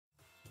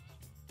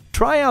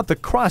Try out the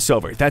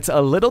crossover that's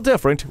a little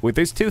different with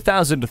this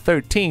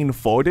 2013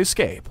 Ford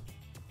Escape.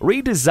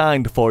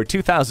 Redesigned for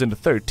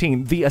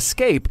 2013, the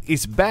Escape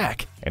is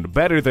back and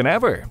better than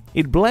ever.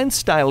 It blends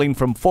styling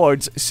from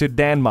Ford's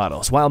sedan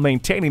models while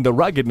maintaining the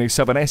ruggedness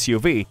of an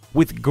SUV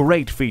with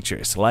great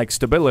features like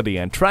stability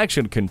and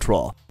traction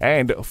control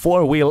and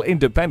four-wheel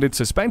independent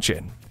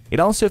suspension.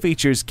 It also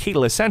features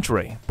keyless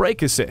entry,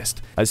 brake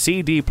assist, a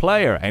CD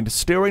player, and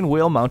steering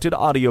wheel mounted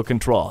audio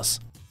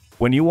controls.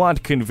 When you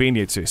want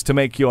conveniences to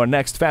make your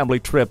next family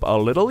trip a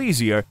little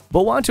easier,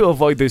 but want to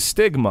avoid the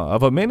stigma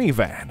of a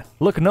minivan,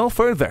 look no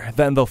further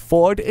than the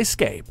Ford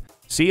Escape.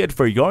 See it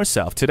for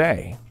yourself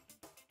today.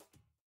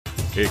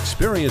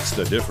 Experience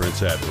the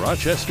difference at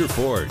Rochester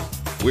Ford.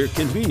 We're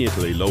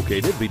conveniently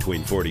located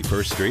between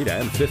 41st Street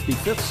and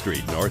 55th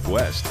Street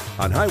Northwest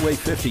on Highway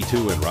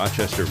 52 in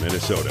Rochester,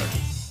 Minnesota.